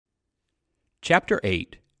Chapter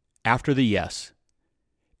 8. After the Yes.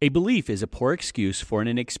 A belief is a poor excuse for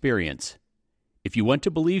an experience. If you want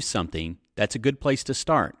to believe something, that's a good place to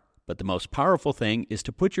start, but the most powerful thing is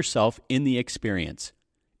to put yourself in the experience.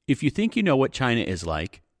 If you think you know what China is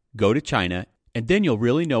like, go to China, and then you'll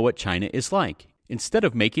really know what China is like, instead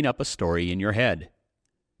of making up a story in your head.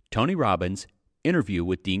 Tony Robbins, interview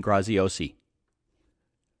with Dean Graziosi.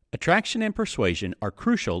 Attraction and persuasion are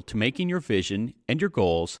crucial to making your vision and your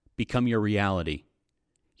goals become your reality.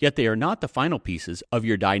 Yet they are not the final pieces of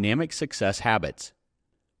your dynamic success habits.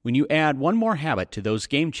 When you add one more habit to those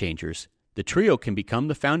game changers, the trio can become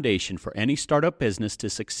the foundation for any startup business to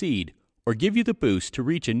succeed or give you the boost to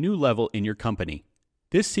reach a new level in your company.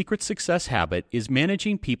 This secret success habit is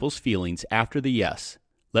managing people's feelings after the yes.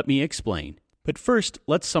 Let me explain. But first,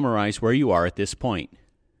 let's summarize where you are at this point.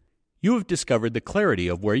 You have discovered the clarity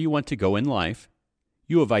of where you want to go in life.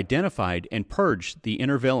 You have identified and purged the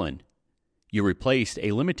inner villain. You replaced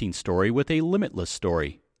a limiting story with a limitless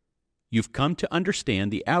story. You've come to understand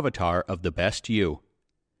the avatar of the best you.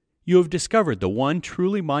 You have discovered the one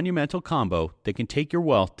truly monumental combo that can take your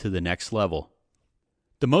wealth to the next level.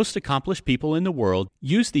 The most accomplished people in the world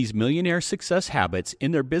use these millionaire success habits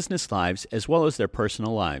in their business lives as well as their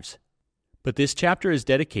personal lives. But this chapter is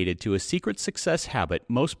dedicated to a secret success habit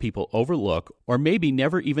most people overlook or maybe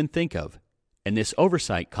never even think of, and this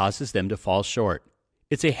oversight causes them to fall short.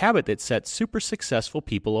 It's a habit that sets super successful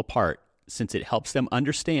people apart, since it helps them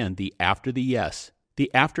understand the after the yes, the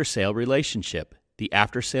after-sale relationship, the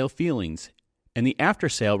after-sale feelings, and the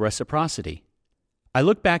after-sale reciprocity. I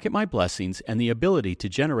look back at my blessings and the ability to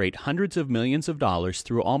generate hundreds of millions of dollars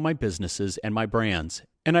through all my businesses and my brands,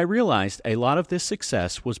 and I realized a lot of this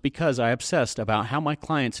success was because I obsessed about how my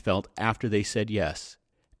clients felt after they said yes.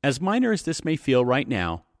 As minor as this may feel right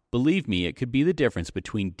now, believe me, it could be the difference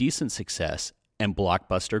between decent success and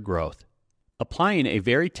blockbuster growth. Applying a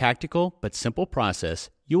very tactical but simple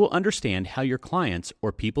process, you will understand how your clients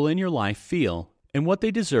or people in your life feel and what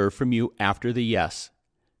they deserve from you after the yes.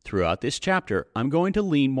 Throughout this chapter, I'm going to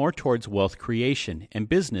lean more towards wealth creation and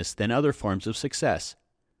business than other forms of success.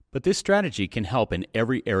 But this strategy can help in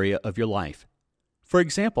every area of your life. For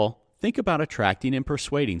example, think about attracting and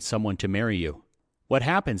persuading someone to marry you. What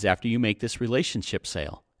happens after you make this relationship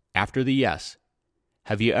sale? After the yes.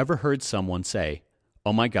 Have you ever heard someone say,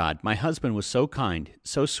 "Oh my God, my husband was so kind,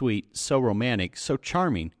 so sweet, so romantic, so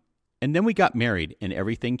charming, and then we got married and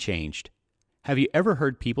everything changed"? Have you ever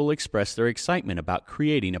heard people express their excitement about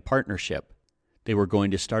creating a partnership? They were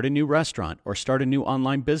going to start a new restaurant or start a new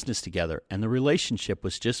online business together, and the relationship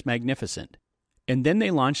was just magnificent. And then they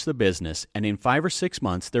launched the business, and in 5 or 6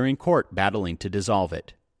 months, they're in court battling to dissolve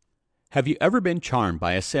it. Have you ever been charmed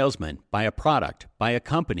by a salesman, by a product, by a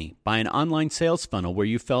company, by an online sales funnel where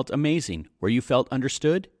you felt amazing, where you felt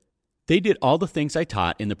understood? They did all the things I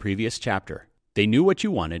taught in the previous chapter. They knew what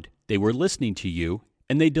you wanted, they were listening to you,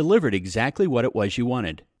 and they delivered exactly what it was you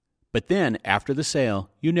wanted. But then, after the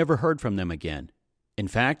sale, you never heard from them again. In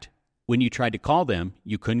fact, when you tried to call them,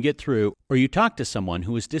 you couldn't get through, or you talked to someone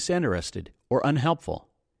who was disinterested or unhelpful.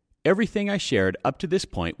 Everything I shared up to this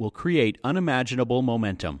point will create unimaginable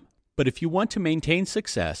momentum. But if you want to maintain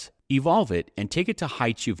success, evolve it, and take it to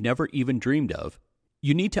heights you've never even dreamed of,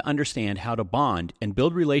 you need to understand how to bond and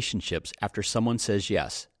build relationships after someone says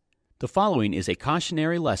yes. The following is a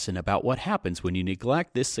cautionary lesson about what happens when you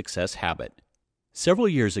neglect this success habit. Several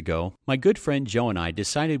years ago, my good friend Joe and I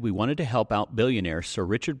decided we wanted to help out billionaire Sir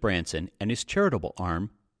Richard Branson and his charitable arm,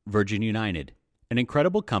 Virgin United, an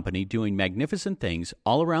incredible company doing magnificent things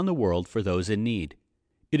all around the world for those in need.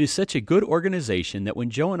 It is such a good organization that when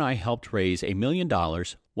Joe and I helped raise $1 million,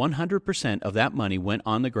 100% of that money went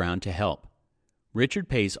on the ground to help. Richard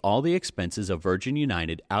pays all the expenses of Virgin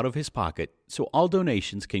United out of his pocket, so all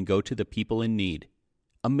donations can go to the people in need.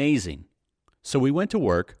 Amazing! So we went to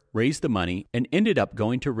work, raised the money, and ended up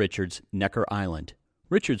going to Richard's Necker Island,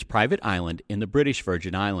 Richard's private island in the British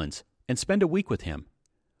Virgin Islands, and spend a week with him.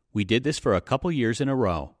 We did this for a couple years in a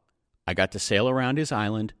row. I got to sail around his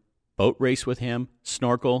island, boat race with him,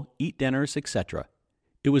 snorkel, eat dinners, etc.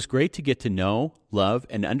 It was great to get to know, love,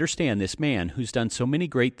 and understand this man who's done so many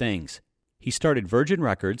great things. He started Virgin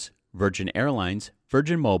Records, Virgin Airlines,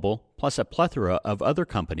 Virgin Mobile, plus a plethora of other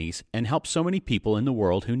companies, and helped so many people in the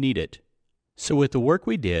world who need it. So with the work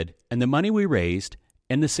we did, and the money we raised,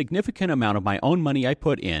 and the significant amount of my own money I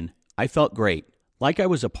put in, I felt great, like I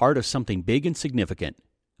was a part of something big and significant.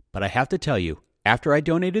 But I have to tell you, after I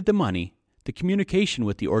donated the money, the communication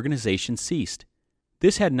with the organization ceased.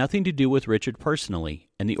 This had nothing to do with Richard personally,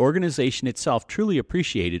 and the organization itself truly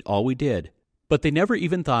appreciated all we did. But they never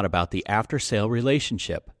even thought about the after-sale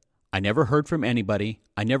relationship. I never heard from anybody.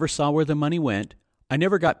 I never saw where the money went. I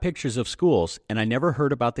never got pictures of schools, and I never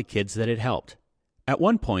heard about the kids that it helped. At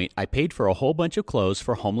one point, I paid for a whole bunch of clothes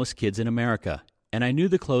for homeless kids in America, and I knew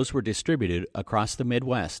the clothes were distributed across the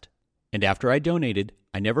Midwest. And after I donated,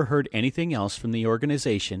 I never heard anything else from the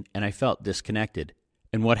organization, and I felt disconnected.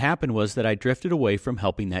 And what happened was that I drifted away from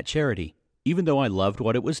helping that charity, even though I loved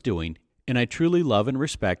what it was doing, and I truly love and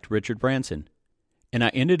respect Richard Branson. And I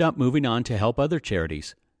ended up moving on to help other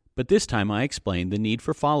charities. But this time I explained the need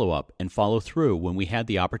for follow-up and follow-through when we had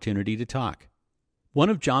the opportunity to talk. One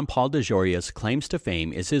of John Paul DeJoria's claims to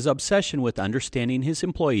fame is his obsession with understanding his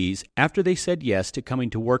employees after they said yes to coming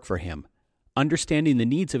to work for him, understanding the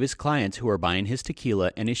needs of his clients who are buying his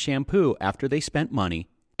tequila and his shampoo after they spent money,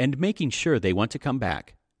 and making sure they want to come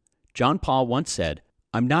back. John Paul once said,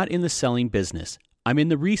 "I'm not in the selling business. I'm in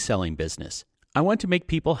the reselling business. I want to make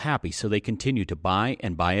people happy so they continue to buy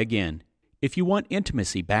and buy again." If you want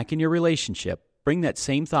intimacy back in your relationship, bring that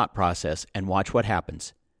same thought process and watch what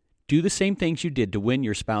happens. Do the same things you did to win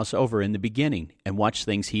your spouse over in the beginning and watch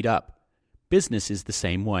things heat up. Business is the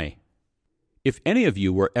same way. If any of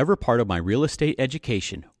you were ever part of my real estate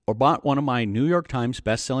education or bought one of my New York Times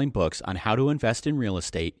best-selling books on how to invest in real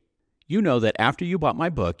estate, you know that after you bought my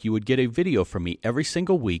book, you would get a video from me every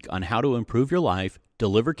single week on how to improve your life,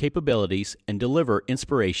 deliver capabilities, and deliver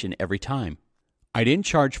inspiration every time. I didn't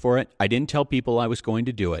charge for it. I didn't tell people I was going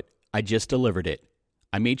to do it. I just delivered it.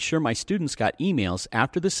 I made sure my students got emails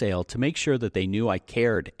after the sale to make sure that they knew I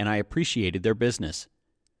cared and I appreciated their business.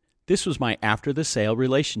 This was my after-the-sale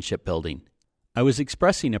relationship building. I was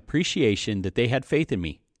expressing appreciation that they had faith in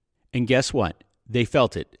me. And guess what? They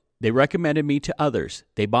felt it. They recommended me to others.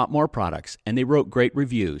 They bought more products, and they wrote great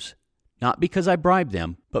reviews. Not because I bribed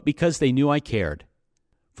them, but because they knew I cared.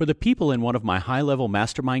 For the people in one of my high-level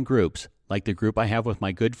mastermind groups, like the group I have with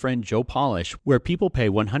my good friend Joe Polish, where people pay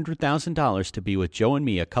 $100,000 to be with Joe and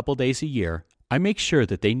me a couple days a year, I make sure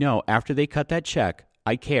that they know after they cut that check,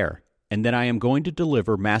 I care, and that I am going to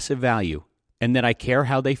deliver massive value, and that I care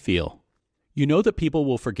how they feel. You know that people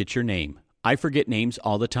will forget your name. I forget names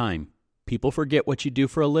all the time. People forget what you do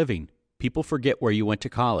for a living. People forget where you went to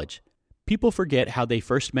college. People forget how they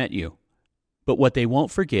first met you. But what they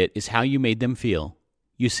won't forget is how you made them feel.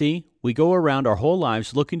 You see, we go around our whole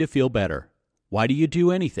lives looking to feel better. Why do you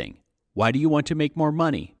do anything? Why do you want to make more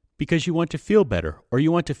money? Because you want to feel better or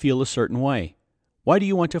you want to feel a certain way. Why do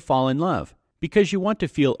you want to fall in love? Because you want to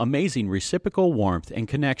feel amazing reciprocal warmth and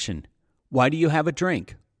connection. Why do you have a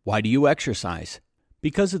drink? Why do you exercise?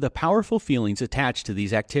 Because of the powerful feelings attached to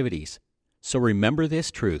these activities. So remember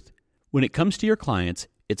this truth. When it comes to your clients,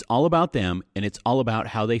 it's all about them and it's all about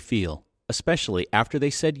how they feel, especially after they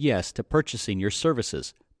said yes to purchasing your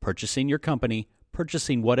services, purchasing your company,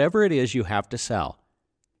 purchasing whatever it is you have to sell.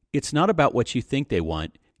 It's not about what you think they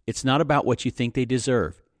want. It's not about what you think they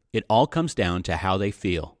deserve. It all comes down to how they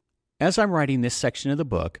feel. As I'm writing this section of the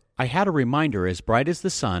book, I had a reminder as bright as the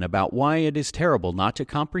sun about why it is terrible not to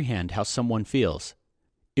comprehend how someone feels.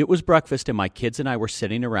 It was breakfast and my kids and I were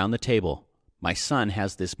sitting around the table. My son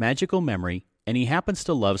has this magical memory, and he happens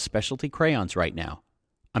to love specialty crayons right now.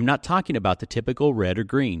 I'm not talking about the typical red or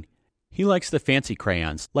green. He likes the fancy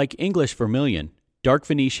crayons, like English Vermilion, Dark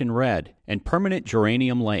Venetian Red, and Permanent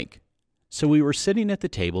Geranium Lake. So we were sitting at the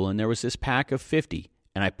table, and there was this pack of 50,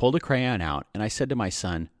 and I pulled a crayon out, and I said to my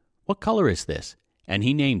son, "What color is this?" And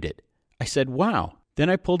he named it. I said, "Wow."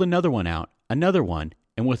 Then I pulled another one out, another one,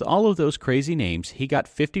 and with all of those crazy names, he got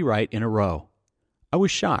 50 right in a row. I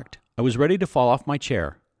was shocked. I was ready to fall off my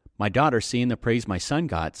chair. My daughter, seeing the praise my son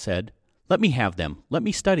got, said, "Let me have them. Let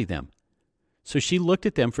me study them." So she looked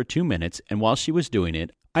at them for 2 minutes, and while she was doing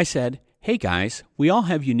it, I said, "Hey guys, we all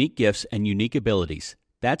have unique gifts and unique abilities.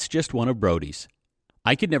 That's just one of Brody's.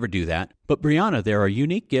 I could never do that, but Brianna, there are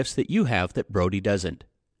unique gifts that you have that Brody doesn't."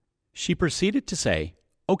 She proceeded to say,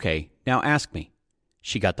 "Okay, now ask me."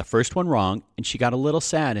 She got the first one wrong, and she got a little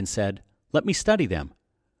sad and said, "Let me study them."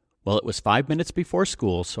 Well, it was 5 minutes before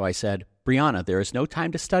school, so I said, "Brianna, there is no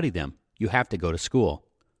time to study them. You have to go to school."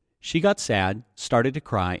 She got sad, started to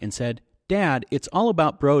cry, and said, "Dad, it's all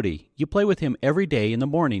about Brody. You play with him every day in the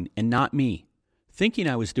morning and not me." Thinking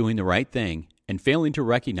I was doing the right thing and failing to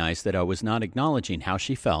recognize that I was not acknowledging how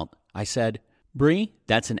she felt, I said, "Bree,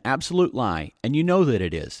 that's an absolute lie, and you know that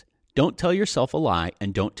it is. Don't tell yourself a lie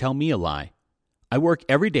and don't tell me a lie. I work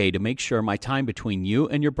every day to make sure my time between you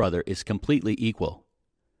and your brother is completely equal."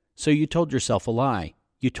 So you told yourself a lie.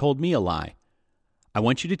 You told me a lie. I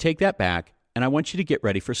want you to take that back, and I want you to get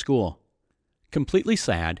ready for school. Completely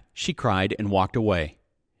sad, she cried and walked away.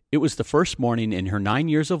 It was the first morning in her 9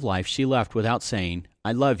 years of life she left without saying,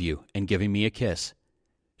 "I love you," and giving me a kiss.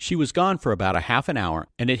 She was gone for about a half an hour,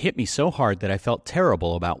 and it hit me so hard that I felt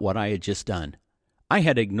terrible about what I had just done. I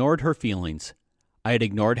had ignored her feelings. I had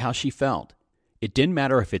ignored how she felt. It didn't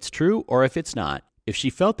matter if it's true or if it's not. If she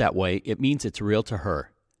felt that way, it means it's real to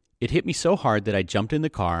her. It hit me so hard that I jumped in the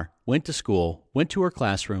car, went to school, went to her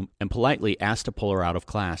classroom, and politely asked to pull her out of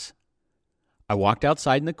class. I walked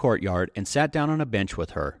outside in the courtyard and sat down on a bench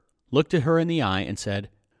with her, looked at her in the eye, and said,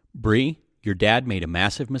 "Bree, your dad made a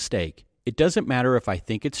massive mistake. It doesn't matter if I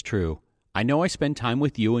think it's true. I know I spend time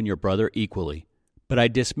with you and your brother equally. But I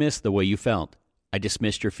dismissed the way you felt. I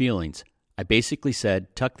dismissed your feelings. I basically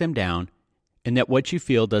said, tuck them down, and that what you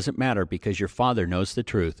feel doesn't matter because your father knows the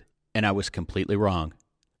truth, and I was completely wrong.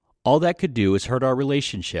 All that could do is hurt our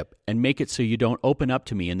relationship and make it so you don't open up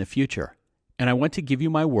to me in the future. And I want to give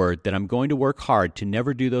you my word that I'm going to work hard to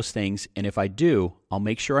never do those things, and if I do, I'll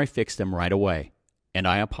make sure I fix them right away. And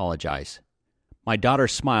I apologize." My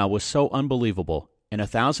daughter's smile was so unbelievable, and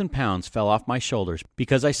 1,000 pounds fell off my shoulders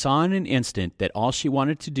because I saw in an instant that all she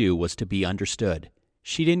wanted to do was to be understood.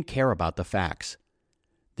 She didn't care about the facts.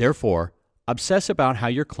 Therefore, obsess about how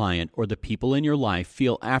your client or the people in your life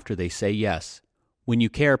feel after they say yes. When you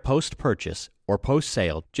care post-purchase or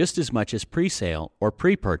post-sale just as much as pre-sale or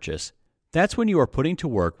pre-purchase, that's when you are putting to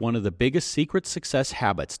work one of the biggest secret success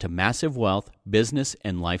habits to massive wealth, business,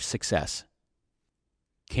 and life success.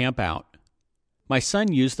 Camp out. My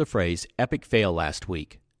son used the phrase epic fail last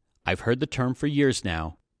week. I've heard the term for years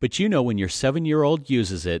now, but you know when your 7-year-old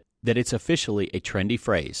uses it that it's officially a trendy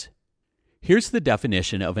phrase. Here's the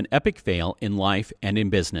definition of an epic fail in life and in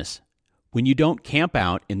business. When you don't camp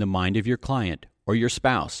out in the mind of your client, or your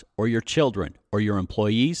spouse, or your children, or your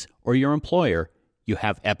employees, or your employer, you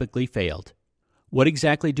have epically failed. What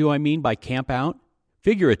exactly do I mean by camp out?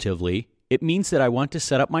 Figuratively, it means that I want to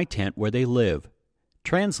set up my tent where they live.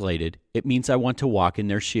 Translated, it means I want to walk in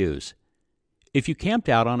their shoes. If you camped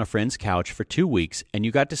out on a friend's couch for 2 weeks and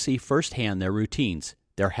you got to see firsthand their routines,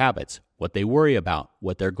 their habits, what they worry about,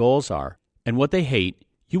 what their goals are, and what they hate,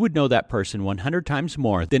 you would know that person 100 times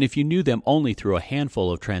more than if you knew them only through a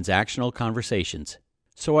handful of transactional conversations.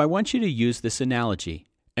 So I want you to use this analogy.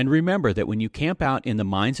 And remember that when you camp out in the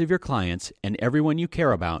minds of your clients and everyone you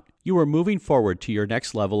care about, you are moving forward to your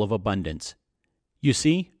next level of abundance. You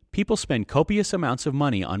see, people spend copious amounts of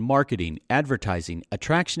money on marketing, advertising,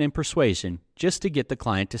 attraction, and persuasion just to get the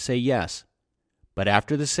client to say yes. But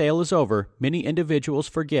after the sale is over, many individuals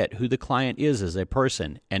forget who the client is as a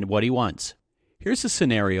person and what he wants. Here's a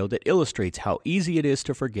scenario that illustrates how easy it is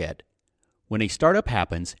to forget. When a startup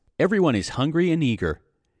happens, everyone is hungry and eager.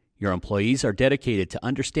 Your employees are dedicated to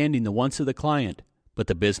understanding the wants of the client, but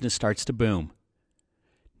the business starts to boom.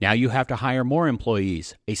 Now you have to hire more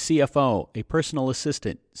employees, a CFO, a personal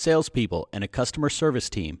assistant, salespeople, and a customer service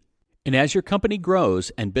team. And as your company grows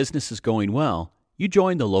and business is going well, you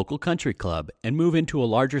join the local country club and move into a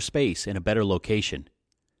larger space in a better location.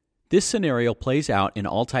 This scenario plays out in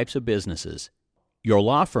all types of businesses. Your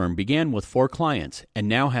law firm began with 4 clients and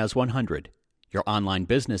now has 100. Your online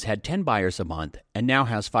business had 10 buyers a month and now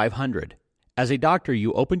has 500. As a doctor,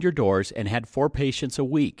 you opened your doors and had 4 patients a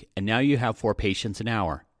week, and now you have 4 patients an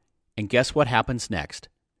hour. And guess what happens next?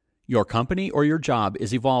 Your company or your job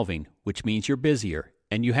is evolving, which means you're busier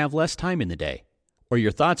and you have less time in the day. Or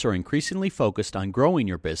your thoughts are increasingly focused on growing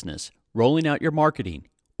your business, rolling out your marketing,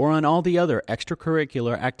 or on all the other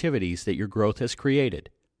extracurricular activities that your growth has created.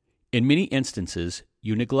 In many instances,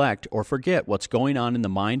 you neglect or forget what's going on in the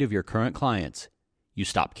mind of your current clients. You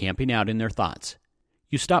stop camping out in their thoughts.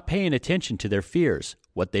 You stop paying attention to their fears,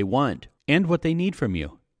 what they want, and what they need from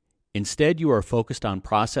you. Instead, you are focused on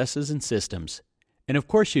processes and systems. And of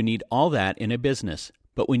course, you need all that in a business.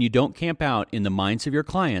 But when you don't camp out in the minds of your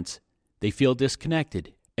clients, they feel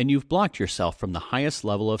disconnected, and you've blocked yourself from the highest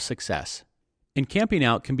level of success. And camping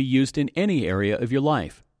out can be used in any area of your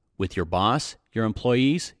life, with your boss, your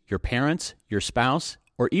employees, your parents, your spouse,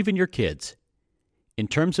 or even your kids. In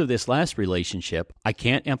terms of this last relationship, I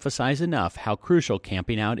can't emphasize enough how crucial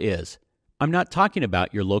camping out is. I'm not talking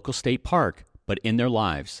about your local state park, but in their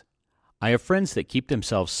lives. I have friends that keep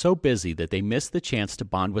themselves so busy that they miss the chance to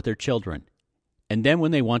bond with their children. And then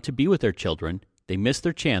when they want to be with their children, they miss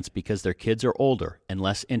their chance because their kids are older and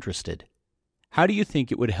less interested. How do you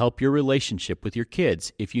think it would help your relationship with your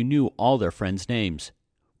kids if you knew all their friends' names?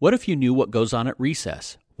 What if you knew what goes on at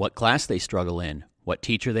recess, what class they struggle in, what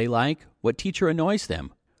teacher they like, what teacher annoys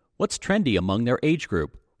them, what's trendy among their age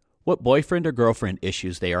group, what boyfriend or girlfriend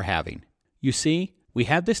issues they are having? You see, we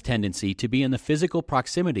have this tendency to be in the physical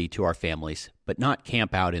proximity to our families, but not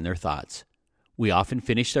camp out in their thoughts. We often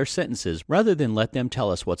finish their sentences rather than let them tell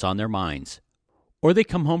us what's on their minds. Or they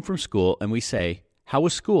come home from school and we say, "How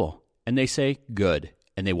was school?" And they say, "Good."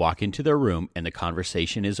 and they walk into their room and the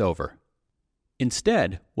conversation is over.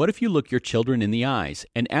 Instead, what if you look your children in the eyes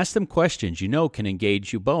and ask them questions you know can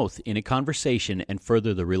engage you both in a conversation and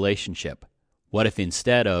further the relationship? What if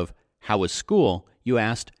instead of, "How was school?" you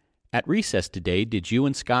asked, "At recess today, did you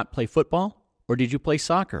and Scott play football? Or did you play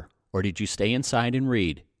soccer? Or did you stay inside and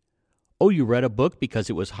read? Oh, you read a book because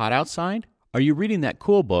it was hot outside? Are you reading that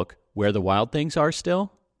cool book, Where the Wild Things Are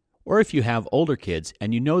still?" Or if you have older kids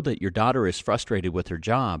and you know that your daughter is frustrated with her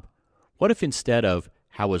job, what if instead of,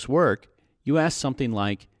 "How was work?" you ask something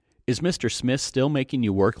like, "Is Mr. Smith still making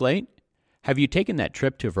you work late? Have you taken that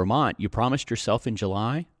trip to Vermont you promised yourself in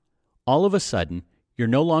July?" All of a sudden, you're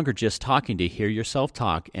no longer just talking to hear yourself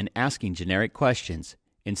talk and asking generic questions.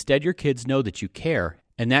 Instead, your kids know that you care,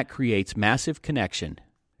 and that creates massive connection.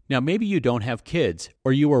 Now, maybe you don't have kids,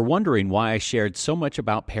 or you are wondering why I shared so much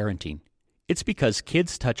about parenting. It's because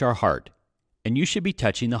kids touch our heart, and you should be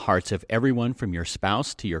touching the hearts of everyone from your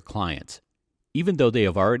spouse to your clients, even though they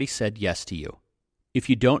have already said yes to you. If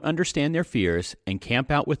you don't understand their fears and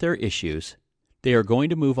camp out with their issues, they are going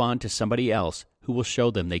to move on to somebody else who will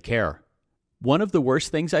show them they care. One of the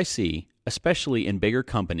worst things I see, especially in bigger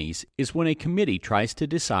companies, is when a committee tries to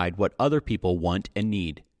decide what other people want and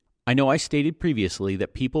need. I know I stated previously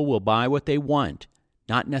that people will buy what they want,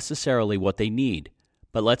 not necessarily what they need,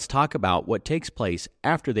 but let's talk about what takes place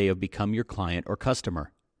after they have become your client or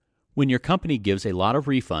customer. When your company gives a lot of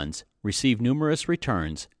refunds, receives numerous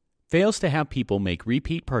returns, fails to have people make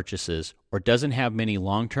repeat purchases, or doesn't have many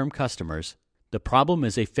long-term customers, the problem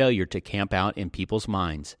is a failure to camp out in people's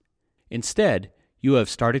minds. Instead, you have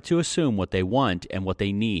started to assume what they want and what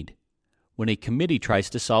they need. When a committee tries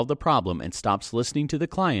to solve the problem and stops listening to the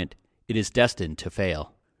client, it is destined to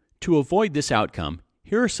fail. To avoid this outcome,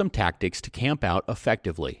 here are some tactics to camp out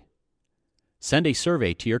effectively. Send a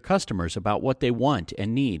survey to your customers about what they want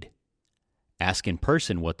and need. Ask in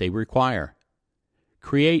person what they require.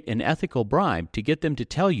 Create an ethical bribe to get them to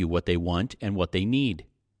tell you what they want and what they need.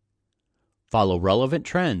 Follow relevant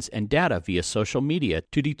trends and data via social media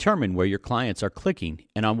to determine where your clients are clicking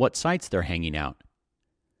and on what sites they're hanging out.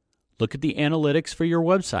 Look at the analytics for your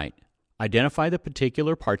website. Identify the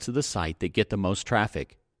particular parts of the site that get the most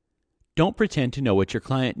traffic. Don't pretend to know what your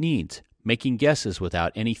client needs, making guesses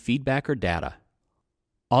without any feedback or data.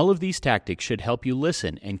 All of these tactics should help you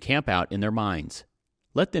listen and camp out in their minds.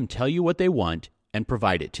 Let them tell you what they want and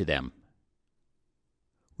provide it to them.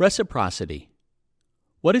 Reciprocity.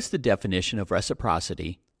 What is the definition of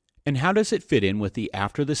reciprocity, and how does it fit in with the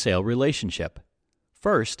after-the-sale relationship?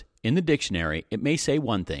 First, in the dictionary, it may say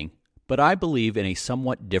one thing, but I believe in a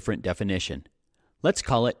somewhat different definition. Let's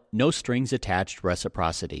call it no-strings-attached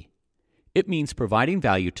reciprocity. It means providing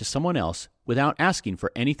value to someone else without asking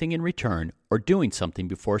for anything in return or doing something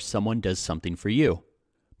before someone does something for you.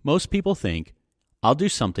 Most people think, I'll do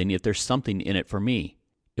something if there's something in it for me.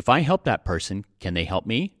 If I help that person, can they help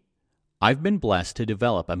me? I've been blessed to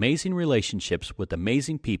develop amazing relationships with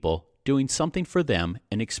amazing people doing something for them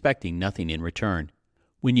and expecting nothing in return.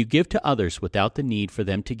 When you give to others without the need for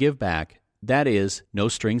them to give back, that is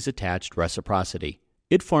no-strings-attached reciprocity.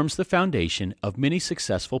 It forms the foundation of many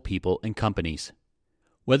successful people and companies.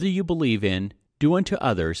 Whether you believe in do unto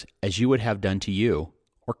others as you would have done to you,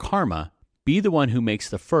 or karma, be the one who makes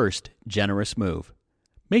the first generous move.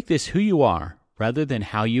 Make this who you are rather than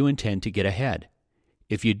how you intend to get ahead.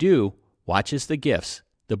 If you do, watch as the gifts,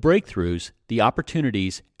 the breakthroughs, the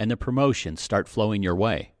opportunities, and the promotions start flowing your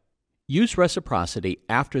way. Use reciprocity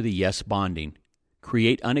after the yes bonding.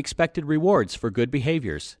 Create unexpected rewards for good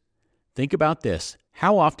behaviors. Think about this.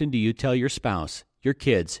 How often do you tell your spouse, your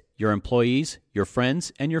kids, your employees, your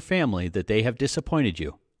friends, and your family that they have disappointed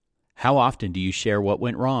you? How often do you share what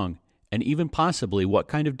went wrong, and even possibly what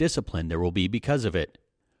kind of discipline there will be because of it?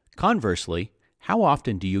 Conversely, how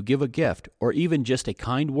often do you give a gift or even just a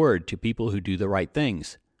kind word to people who do the right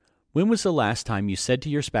things? When was the last time you said to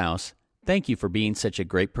your spouse, "Thank you for being such a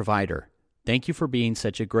great provider. Thank you for being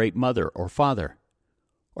such a great mother or father"?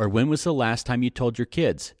 Or when was the last time you told your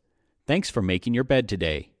kids, "Thanks for making your bed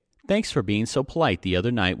today. Thanks for being so polite the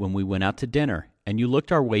other night when we went out to dinner and you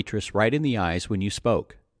looked our waitress right in the eyes when you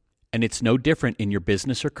spoke"? And it's no different in your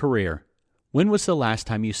business or career. When was the last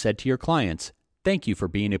time you said to your clients, "Thank you for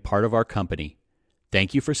being a part of our company.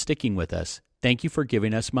 Thank you for sticking with us. Thank you for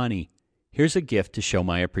giving us money. Here's a gift to show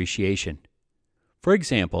my appreciation"? For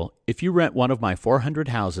example, if you rent one of my 400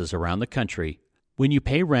 houses around the country, when you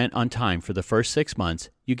pay rent on time for the first 6 months,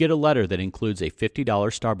 you get a letter that includes a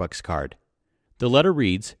 $50 Starbucks card. The letter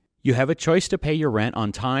reads, "You have a choice to pay your rent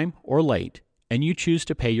on time or late, and you choose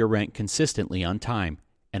to pay your rent consistently on time,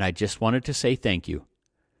 and I just wanted to say thank you."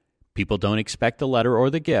 People don't expect the letter or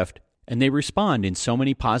the gift, and they respond in so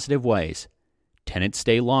many positive ways. Tenants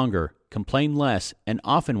stay longer, complain less, and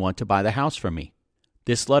often want to buy the house from me.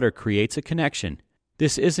 This letter creates a connection.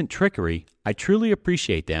 This isn't trickery. I truly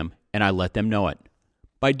appreciate them, and I let them know it.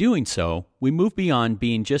 By doing so, we move beyond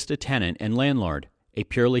being just a tenant and landlord, a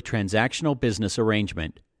purely transactional business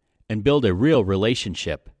arrangement, and build a real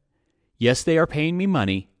relationship. Yes, they are paying me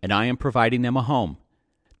money, and I am providing them a home.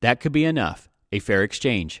 That could be enough, a fair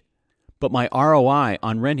exchange. But my ROI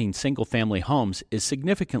on renting single-family homes is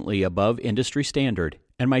significantly above industry standard,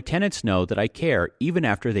 and my tenants know that I care even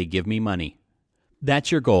after they give me money.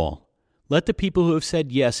 That's your goal. Let the people who have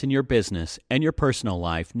said yes in your business and your personal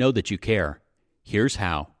life know that you care. Here's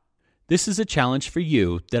how. This is a challenge for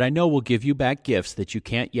you that I know will give you back gifts that you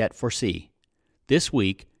can't yet foresee. This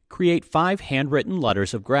week, create 5 handwritten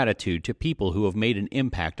letters of gratitude to people who have made an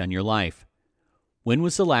impact on your life. When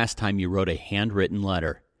was the last time you wrote a handwritten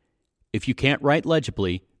letter? If you can't write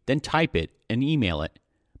legibly, then type it and email it.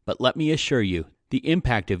 But let me assure you, the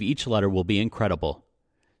impact of each letter will be incredible.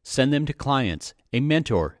 Send them to clients, a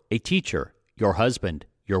mentor, a teacher, your husband,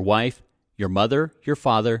 your wife, your mother, your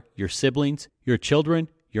father, your siblings, your children,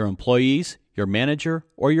 your employees, your manager,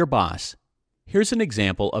 or your boss. Here's an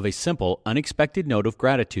example of a simple, unexpected note of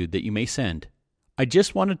gratitude that you may send. I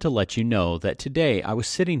just wanted to let you know that today I was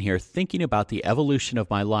sitting here thinking about the evolution of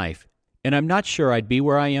my life, and I'm not sure I'd be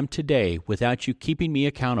where I am today without you keeping me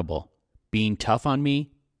accountable, being tough on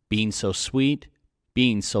me, being so sweet,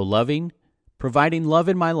 being so loving, providing love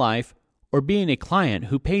in my life, or being a client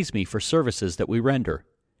who pays me for services that we render.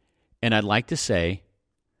 And I'd like to say,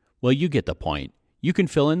 well, you get the point. You can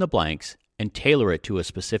fill in the blanks and tailor it to a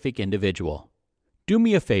specific individual. Do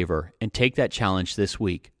me a favor and take that challenge this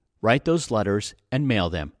week. Write those letters and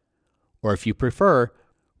mail them. Or if you prefer,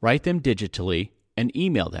 write them digitally and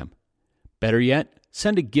email them. Better yet,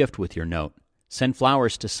 send a gift with your note. Send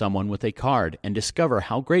flowers to someone with a card and discover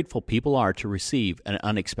how grateful people are to receive an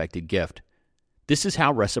unexpected gift. This is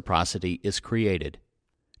how reciprocity is created.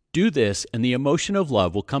 Do this and the emotion of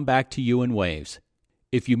love will come back to you in waves.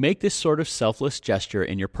 If you make this sort of selfless gesture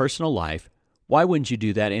in your personal life, why wouldn't you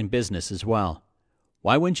do that in business as well?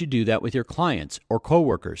 Why wouldn't you do that with your clients or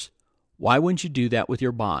coworkers? Why wouldn't you do that with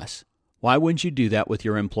your boss? Why wouldn't you do that with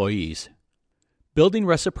your employees? Building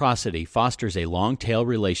reciprocity fosters a long-tail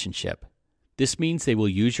relationship. This means they will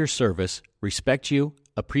use your service, respect you,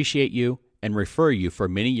 appreciate you, and refer you for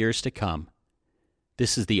many years to come.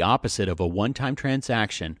 This is the opposite of a one-time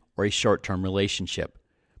transaction or a short-term relationship.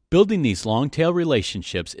 Building these long-tail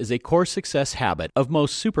relationships is a core success habit of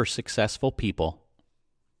most super successful people.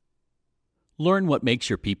 Learn what makes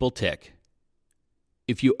your people tick.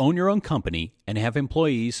 If you own your own company and have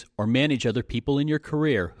employees or manage other people in your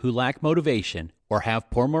career who lack motivation or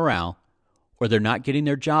have poor morale, or they're not getting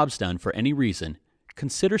their jobs done for any reason,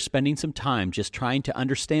 consider spending some time just trying to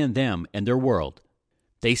understand them and their world.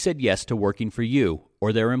 They said yes to working for you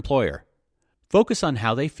or their employer. Focus on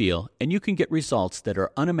how they feel, and you can get results that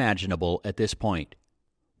are unimaginable at this point.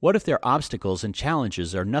 What if their obstacles and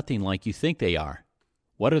challenges are nothing like you think they are?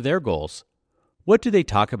 What are their goals? What do they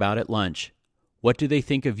talk about at lunch? What do they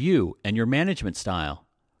think of you and your management style?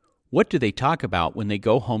 What do they talk about when they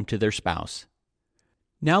go home to their spouse?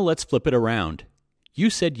 Now let's flip it around. You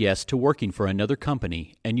said yes to working for another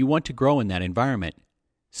company and you want to grow in that environment.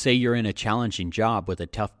 Say you're in a challenging job with a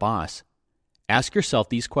tough boss. Ask yourself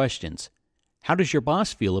these questions. How does your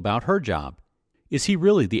boss feel about her job? Is he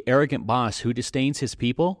really the arrogant boss who disdains his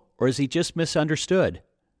people, or is he just misunderstood?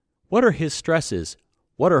 What are his stresses?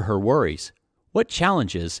 What are her worries? What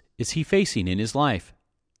challenges is he facing in his life?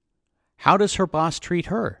 How does her boss treat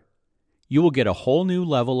her? You will get a whole new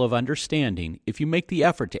level of understanding if you make the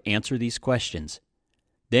effort to answer these questions.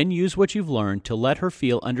 Then use what you've learned to let her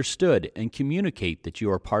feel understood and communicate that you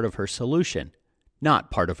are part of her solution,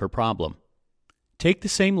 not part of her problem. Take the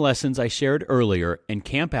same lessons I shared earlier and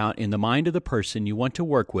camp out in the mind of the person you want to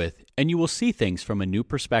work with, and you will see things from a new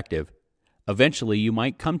perspective. Eventually, you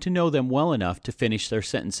might come to know them well enough to finish their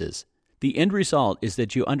sentences. The end result is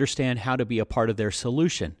that you understand how to be a part of their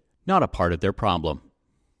solution, not a part of their problem.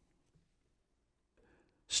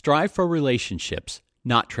 Strive for relationships,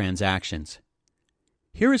 not transactions.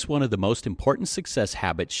 Here is one of the most important success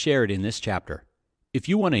habits shared in this chapter. If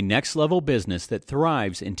you want a next-level business that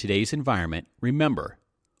thrives in today's environment, remember,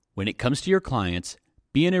 when it comes to your clients,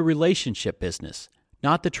 be in a relationship business,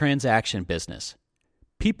 not the transaction business.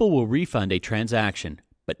 People will refund a transaction,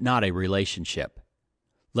 but not a relationship.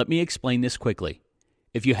 Let me explain this quickly.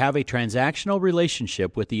 If you have a transactional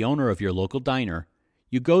relationship with the owner of your local diner,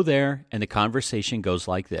 you go there and the conversation goes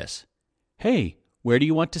like this. Hey, where do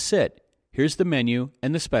you want to sit? Here's the menu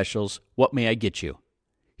and the specials. What may I get you?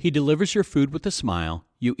 He delivers your food with a smile,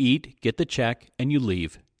 you eat, get the check, and you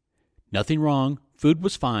leave. Nothing wrong, food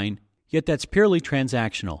was fine, yet that's purely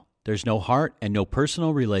transactional. There's no heart and no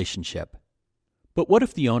personal relationship. But what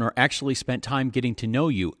if the owner actually spent time getting to know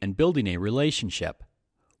you and building a relationship?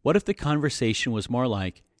 What if the conversation was more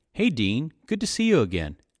like, "Hey Dean, good to see you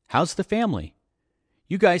again. How's the family?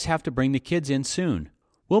 You guys have to bring the kids in soon.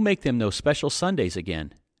 We'll make them those special Sundays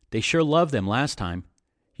again. They sure loved them last time.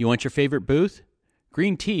 You want your favorite booth?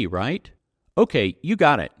 Green tea, right? Okay, you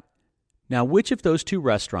got it. Now, which of those two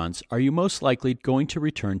restaurants are you most likely going to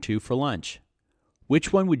return to for lunch?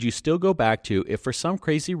 Which one would you still go back to if for some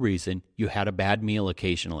crazy reason you had a bad meal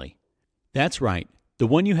occasionally?" That's right, the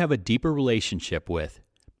one you have a deeper relationship with.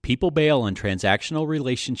 People bail on transactional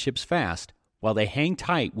relationships fast, while they hang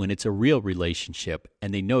tight when it's a real relationship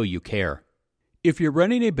and they know you care. If you're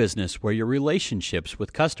running a business where your relationships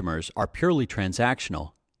with customers are purely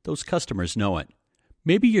transactional, those customers know it.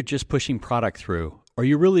 Maybe you're just pushing product through, or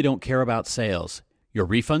you really don't care about sales. Your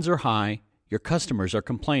refunds are high, your customers are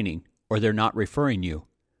complaining, or they're not referring you,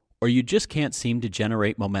 or you just can't seem to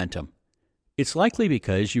generate momentum. It's likely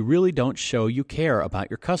because you really don't show you care about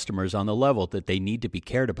your customers on the level that they need to be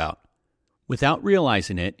cared about. Without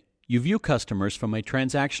realizing it, you view customers from a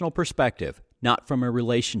transactional perspective, not from a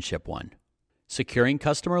relationship one. Securing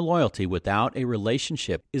customer loyalty without a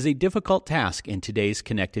relationship is a difficult task in today's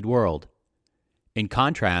connected world. In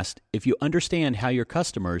contrast, if you understand how your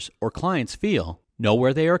customers or clients feel, know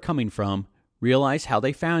where they are coming from, realize how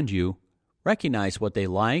they found you, recognize what they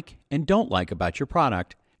like and don't like about your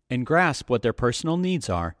product, and grasp what their personal needs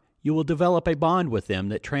are, you will develop a bond with them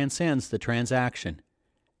that transcends the transaction.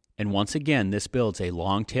 And once again, this builds a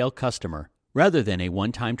long-tail customer rather than a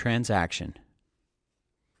one-time transaction.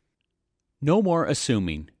 No more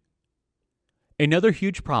assuming. Another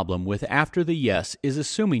huge problem with after the yes is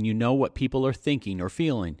assuming you know what people are thinking or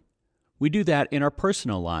feeling. We do that in our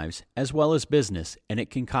personal lives as well as business, and it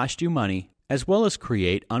can cost you money as well as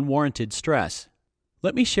create unwarranted stress.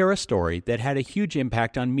 Let me share a story that had a huge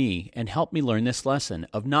impact on me and helped me learn this lesson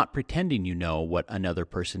of not pretending you know what another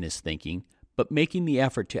person is thinking, but making the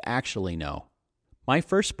effort to actually know. My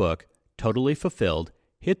first book, Totally Fulfilled,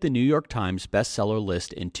 hit the New York Times bestseller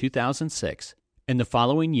list in 2006, and the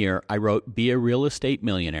following year I wrote Be a Real Estate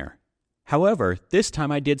Millionaire. However, this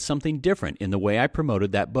time I did something different in the way I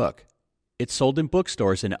promoted that book. It sold in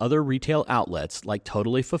bookstores and other retail outlets like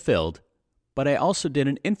Totally Fulfilled, but I also did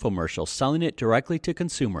an infomercial selling it directly to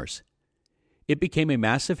consumers. It became a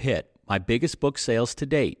massive hit, my biggest book sales to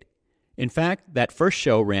date. In fact, that first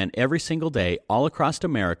show ran every single day all across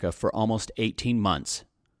America for almost 18 months.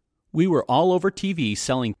 We were all over TV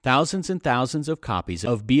selling thousands and thousands of copies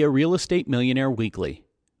of Be a Real Estate Millionaire weekly.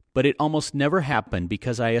 But it almost never happened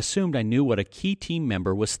because I assumed I knew what a key team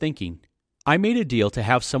member was thinking. I made a deal to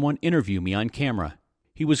have someone interview me on camera.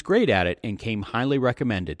 He was great at it and came highly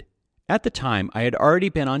recommended. At the time, I had already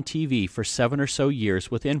been on TV for 7 or so years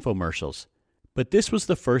with infomercials. But this was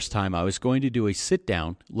the first time I was going to do a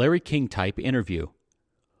sit-down, Larry King-type interview.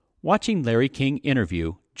 Watching Larry King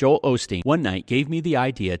interview Joel Osteen one night gave me the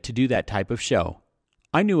idea to do that type of show.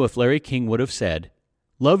 I knew if Larry King would have said,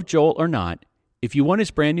 "Love Joel or not, if you want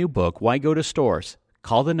his brand new book, why go to stores?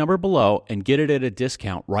 Call the number below and get it at a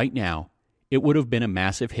discount right now," it would have been a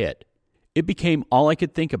massive hit. It became all I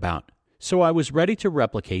could think about, so I was ready to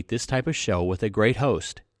replicate this type of show with a great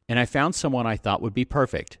host, and I found someone I thought would be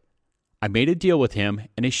perfect. I made a deal with him,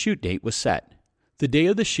 and a shoot date was set. The day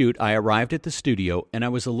of the shoot, I arrived at the studio, and I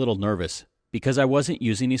was a little nervous because I wasn't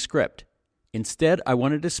using a script. Instead, I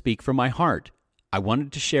wanted to speak from my heart. I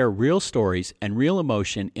wanted to share real stories and real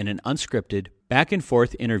emotion in an unscripted,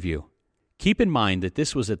 back-and-forth interview. Keep in mind that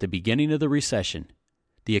this was at the beginning of the recession.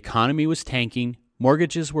 The economy was tanking,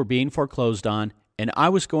 mortgages were being foreclosed on, and I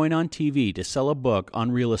was going on TV to sell a book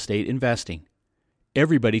on real estate investing.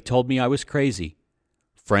 Everybody told me I was crazy.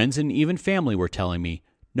 Friends and even family were telling me,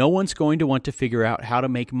 "No one's going to want to figure out how to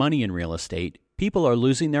make money in real estate. People are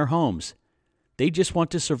losing their homes. They just want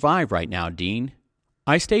to survive right now, Dean."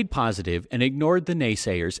 I stayed positive and ignored the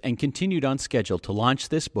naysayers and continued on schedule to launch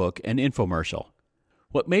this book and infomercial.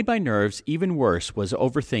 What made my nerves even worse was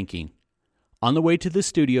overthinking. On the way to the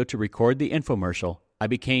studio to record the infomercial, I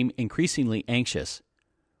became increasingly anxious.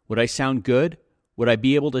 Would I sound good? Would I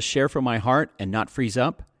be able to share from my heart and not freeze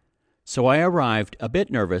up? So I arrived, a bit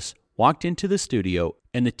nervous, walked into the studio,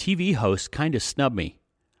 and the TV host kind of snubbed me.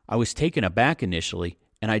 I was taken aback initially,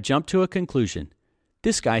 and I jumped to a conclusion.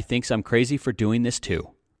 This guy thinks I'm crazy for doing this too.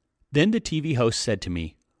 Then the TV host said to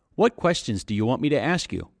me, "What questions do you want me to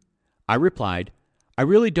ask you?" I replied, "I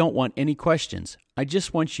really don't want any questions. I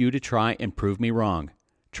just want you to try and prove me wrong.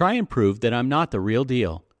 Try and prove that I'm not the real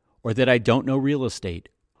deal. or that I don't know real estate,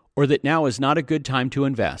 or that now is not a good time to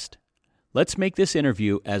invest. Let's make this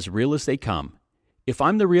interview as real as they come. If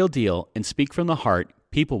I'm the real deal and speak from the heart,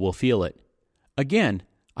 people will feel it. Again,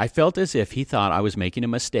 I felt as if he thought I was making a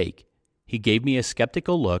mistake. He gave me a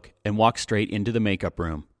skeptical look and walked straight into the makeup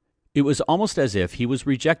room. It was almost as if he was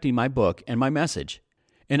rejecting my book and my message.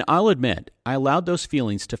 And I'll admit, I allowed those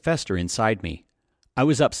feelings to fester inside me. I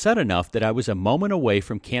was upset enough that I was a moment away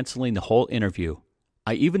from canceling the whole interview.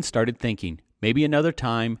 I even started thinking, maybe another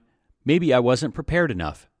time, maybe I wasn't prepared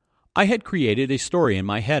enough. I had created a story in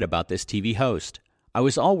my head about this TV host. I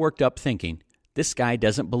was all worked up thinking, this guy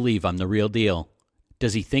doesn't believe I'm the real deal.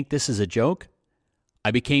 Does he think this is a joke?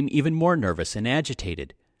 I became even more nervous and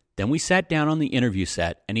agitated. Then we sat down on the interview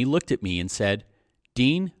set and he looked at me and said,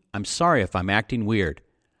 Dean, I'm sorry if I'm acting weird.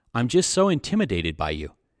 I'm just so intimidated by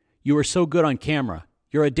you. You are so good on camera.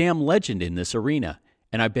 You're a damn legend in this arena,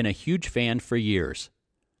 and I've been a huge fan for years.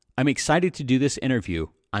 I'm excited to do this interview.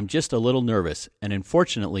 I'm just a little nervous and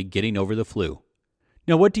unfortunately getting over the flu.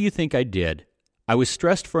 Now, what do you think I did? I was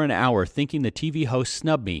stressed for an hour thinking the TV host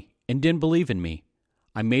snubbed me and didn't believe in me.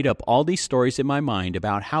 I made up all these stories in my mind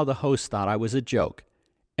about how the host thought I was a joke,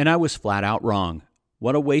 and I was flat out wrong.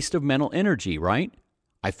 What a waste of mental energy, right?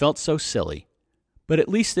 I felt so silly. But at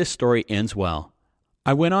least this story ends well.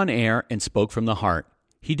 I went on air and spoke from the heart.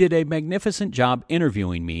 He did a magnificent job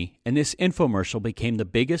interviewing me, and this infomercial became the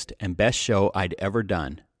biggest and best show I'd ever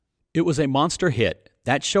done. It was a monster hit.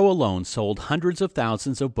 That show alone sold hundreds of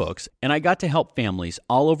thousands of books, and I got to help families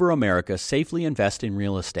all over America safely invest in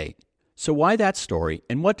real estate. So why that story,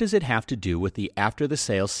 and what does it have to do with the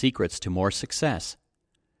after-the-sale secrets to more success?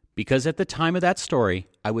 Because at the time of that story,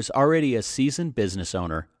 I was already a seasoned business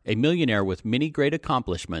owner, a millionaire with many great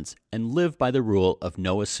accomplishments, and lived by the rule of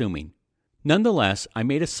no assuming. Nonetheless, I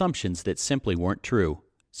made assumptions that simply weren't true.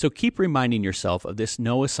 So keep reminding yourself of this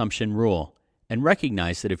no assumption rule, and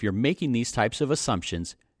recognize that if you're making these types of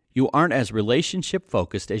assumptions, you aren't as relationship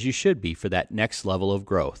focused as you should be for that next level of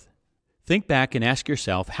growth. Think back and ask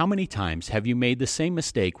yourself, how many times have you made the same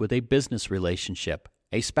mistake with a business relationship,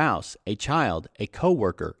 a spouse, a child, a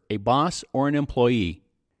coworker, a boss, or an employee?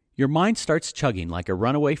 Your mind starts chugging like a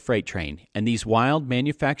runaway freight train, and these wild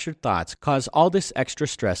manufactured thoughts cause all this extra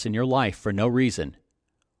stress in your life for no reason.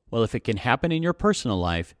 Well, if it can happen in your personal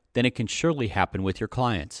life, then it can surely happen with your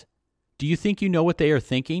clients. Do you think you know what they are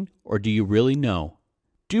thinking, or do you really know?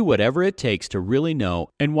 Do whatever it takes to really know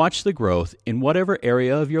and watch the growth in whatever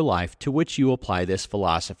area of your life to which you apply this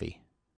philosophy.